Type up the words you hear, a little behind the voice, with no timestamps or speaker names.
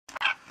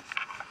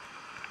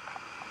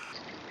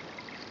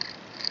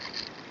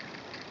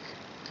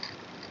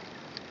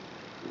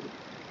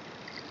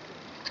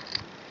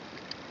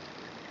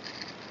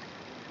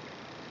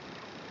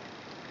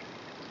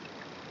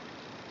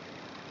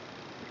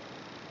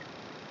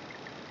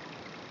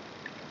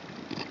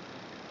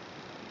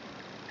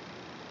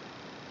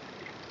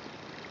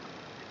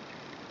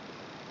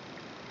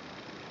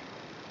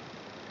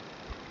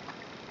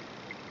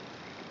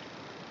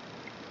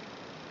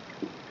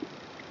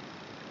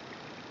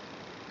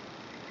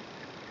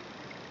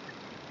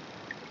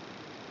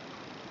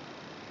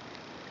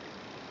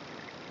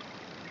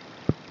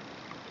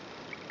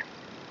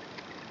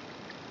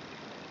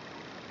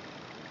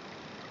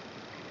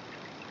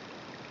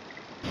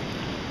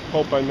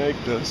Hope I make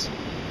this.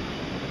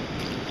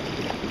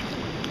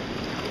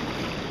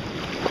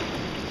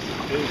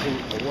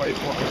 Isn't a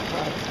whitewater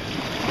trout.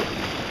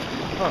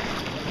 Huh.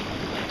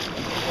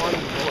 Wanted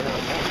to go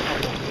around that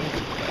part of it.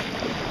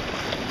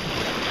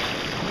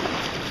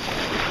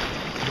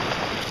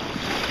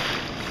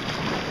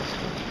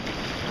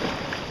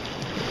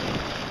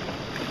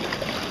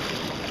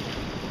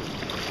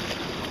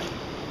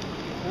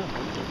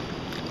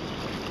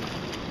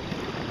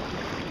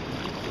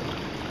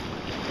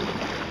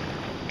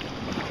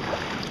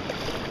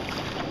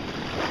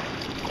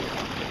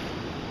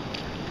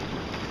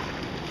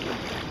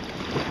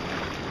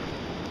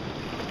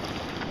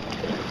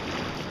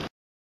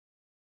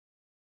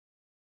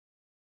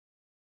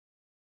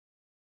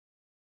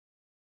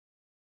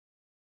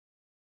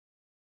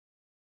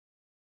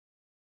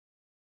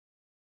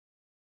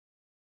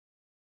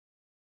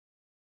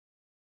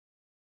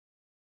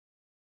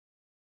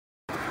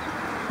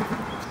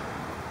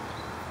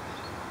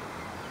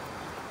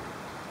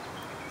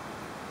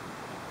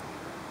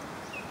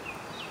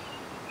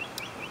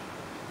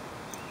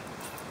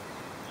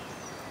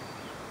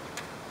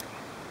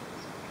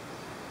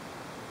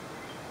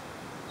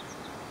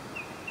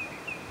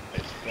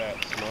 It's that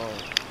small.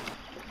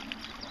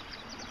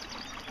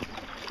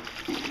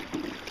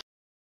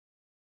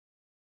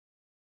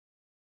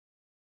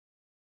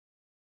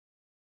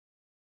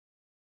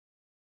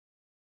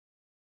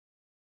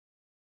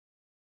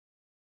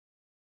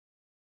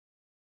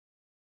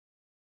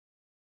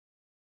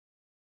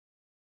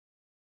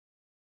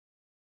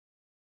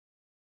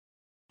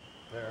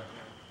 There,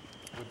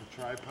 with the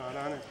tripod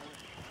on it.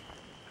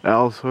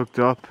 Al's hooked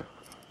up.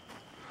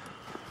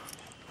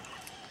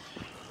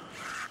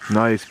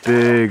 Nice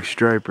big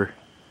striper.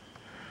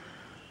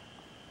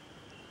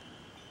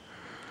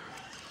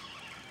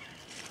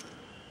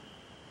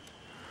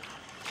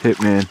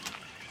 Hit, man.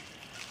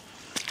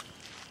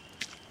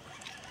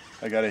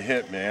 I got a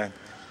hit, man.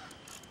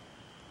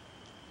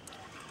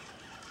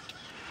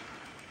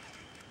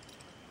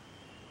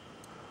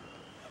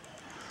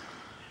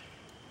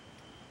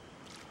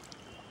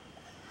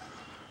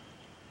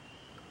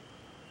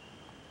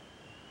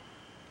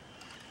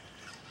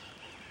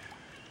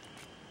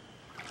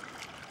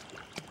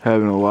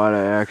 Having a lot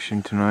of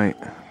action tonight.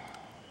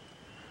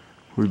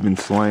 We've been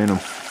slaying them.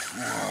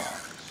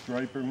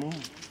 Striper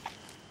move.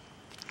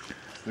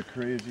 The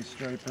crazy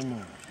striper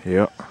move.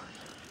 Yep.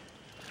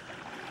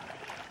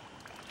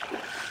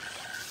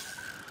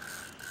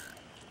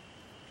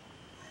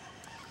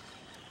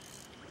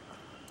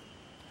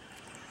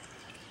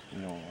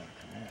 You don't want to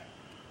come in.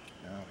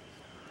 Now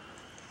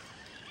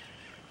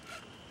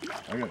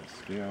I got a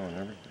scale and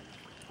everything.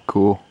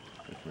 Cool.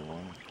 If you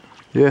want it.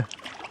 Yeah.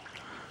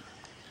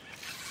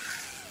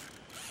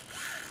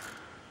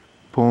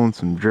 Pulling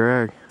some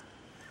drag.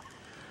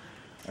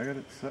 I got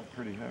it set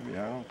pretty heavy.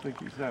 I don't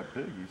think he's that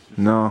big. He's just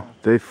No,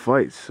 they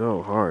fight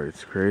so hard.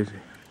 It's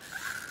crazy.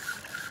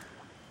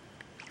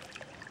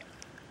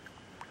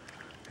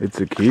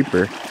 It's a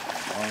keeper.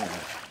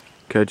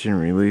 Catch and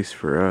release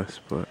for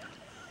us, but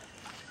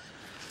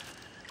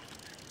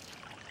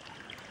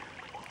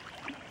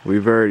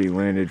we've already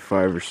landed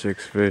 5 or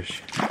 6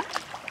 fish.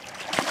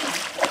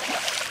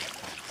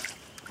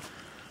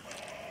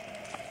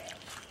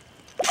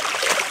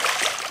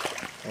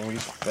 Oh,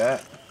 he's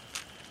fat.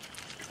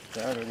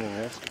 Fatter than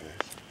this guy.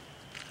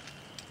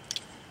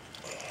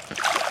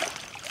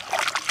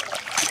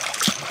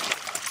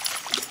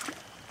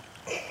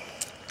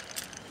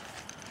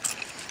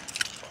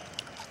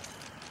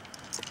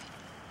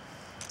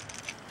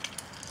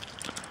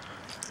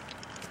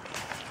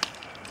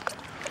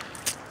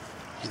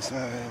 He's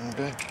not even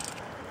big.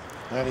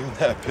 Not even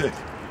that big.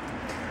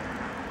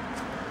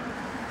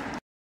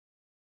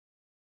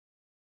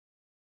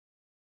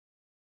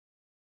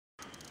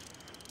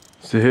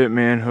 It's a hit,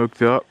 man,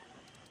 hooked up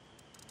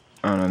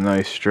on a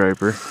nice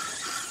striper.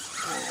 That's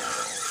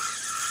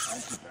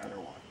a better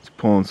one. It's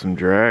pulling some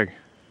drag.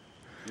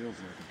 Feels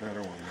like a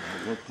better one.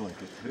 It looked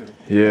like it too.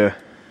 Yeah, it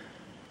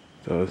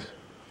does.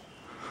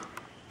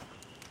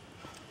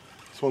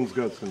 This one's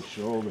got some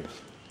shoulders.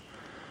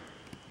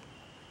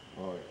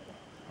 Oh yeah.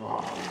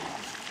 Oh,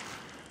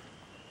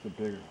 it's a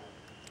bigger one.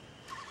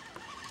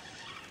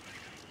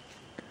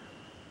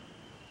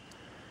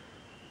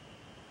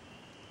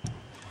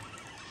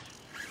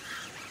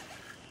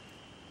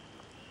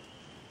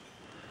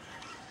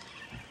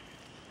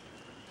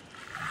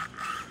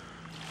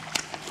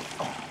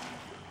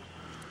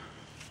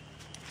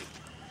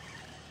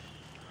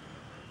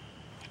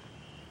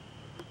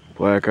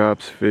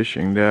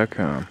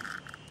 blackopsfishing.com.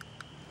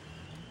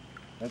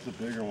 That's a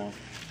bigger one.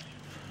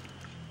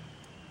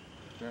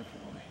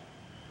 Definitely.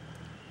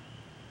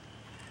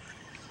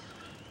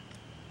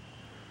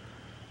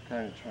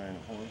 Kind of trying to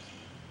horse.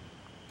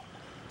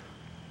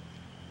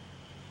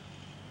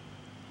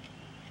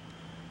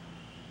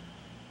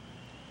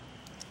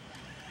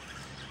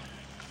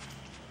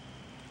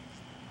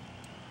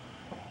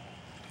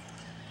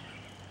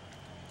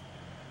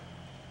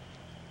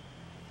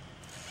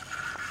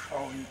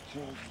 Oh, you changed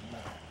them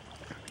out.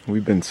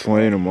 We've been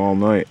slaying them all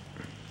night.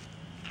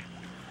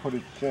 put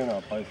his chin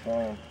up. I saw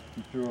him.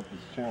 He threw up his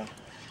chin.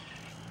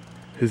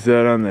 Is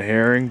that on the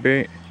herring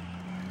bait?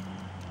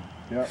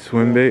 Yep.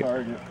 Swim bait?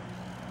 Target.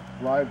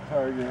 Live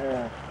target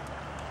herring.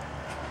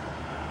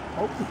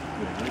 Hope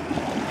it's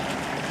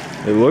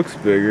bigger. It looks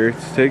bigger.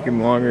 It's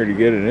taking longer to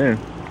get it in.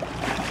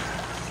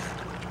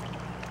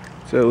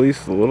 It's at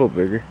least a little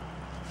bigger.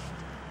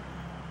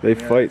 They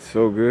fight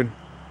so good.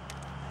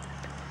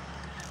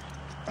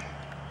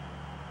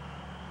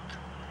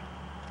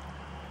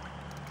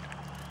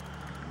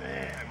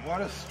 Man,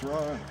 what a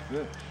strong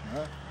fish,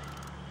 huh?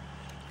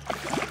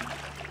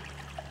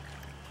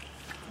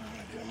 I'm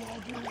gonna get them all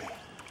dirty.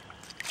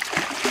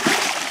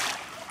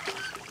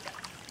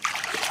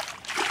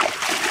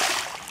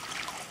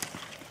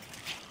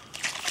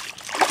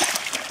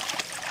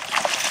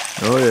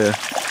 Oh yeah,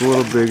 it's a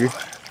little bigger. A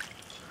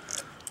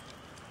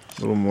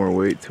little more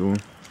weight to him.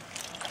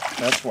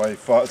 That's why he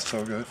fought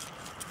so good.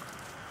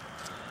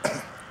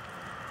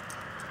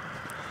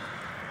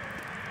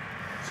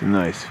 It's a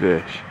nice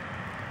fish.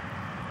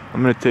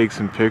 I'm gonna take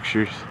some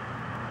pictures.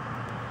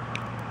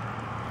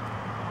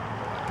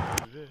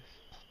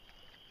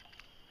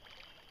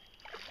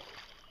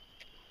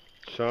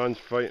 Sean's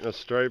fighting a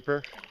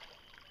striper.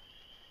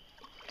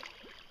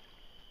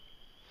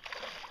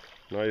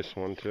 Nice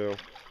one too.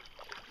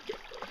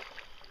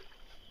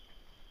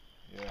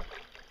 Yeah.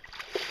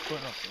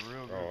 Putting up a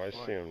real good Oh, I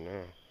fight. see him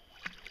now.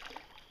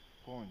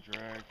 Pull and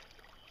drag.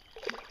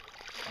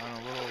 On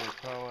a little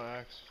Rapala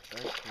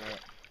X-Trap.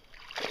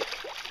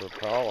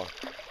 Rapala.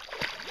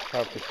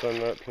 Have to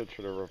send that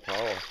picture to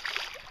Rapala.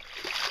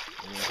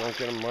 Yeah. Don't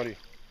get him muddy.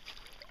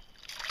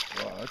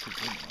 Wow, that's a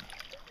good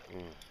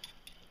one. Mm.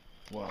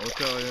 Wow, look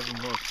how I have him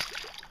hooked.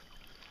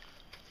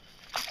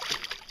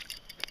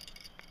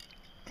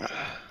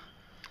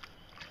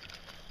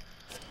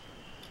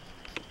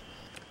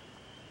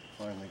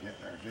 Finally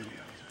getting our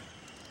videos.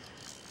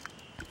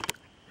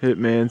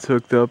 Hitman's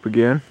hooked up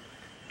again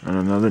on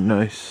another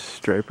nice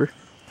striper.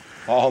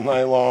 All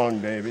night long,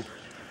 baby.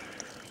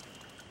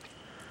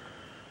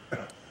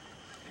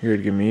 Here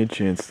to give me a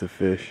chance to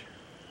fish.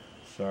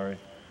 Sorry.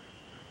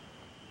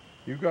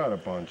 You got a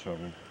bunch of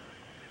them.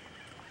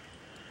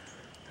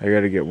 I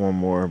gotta get one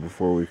more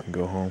before we can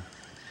go home.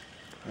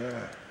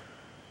 Yeah.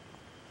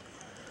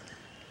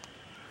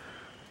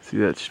 See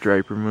that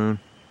striper moon?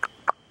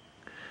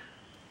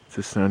 It's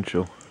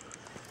essential.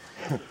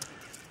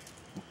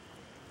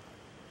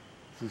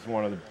 This is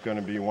going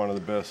to be one of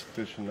the best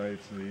fishing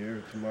nights of the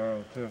year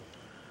tomorrow too.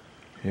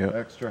 Yep.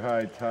 Extra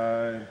high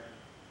tide,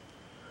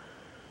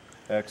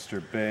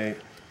 extra bait,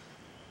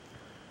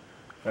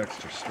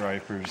 extra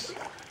stripers.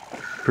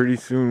 Pretty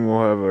soon we'll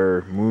have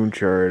our moon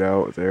chart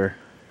out there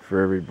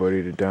for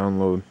everybody to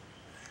download.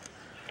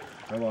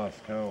 I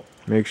lost count.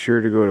 Make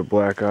sure to go to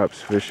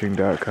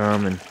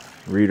blackopsfishing.com and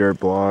read our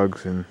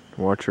blogs and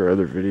watch our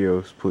other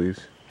videos, please.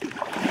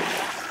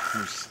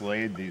 You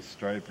slayed these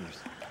stripers.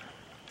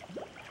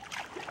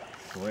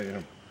 Slayed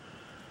them.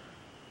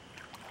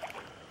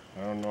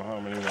 I don't know how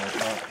many more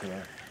caught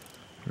today.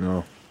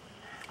 No.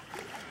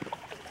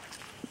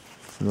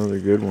 It's another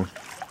good one.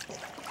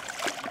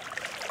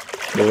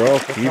 They're all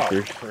Look how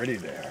keepers. pretty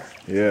they are.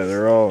 Yeah,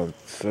 they're all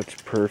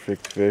such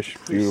perfect fish.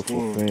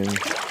 Beautiful Pristine. fins.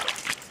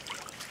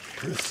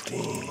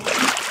 Pristine.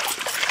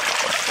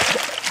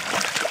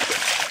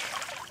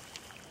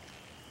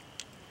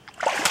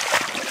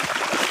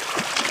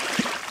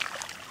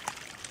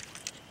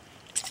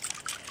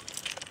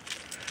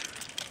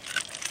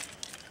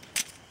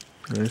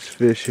 Nice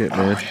fish hit,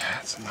 man. Oh yeah,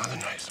 that's another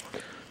nice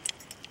one.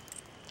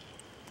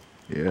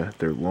 Yeah,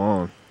 they're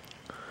long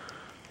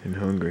and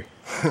hungry.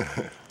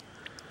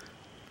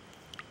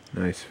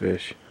 Nice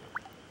fish.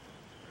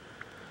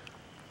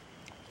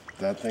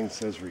 That thing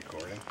says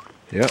recording.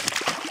 Yep.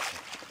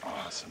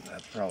 Awesome.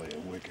 That's probably a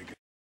wicked good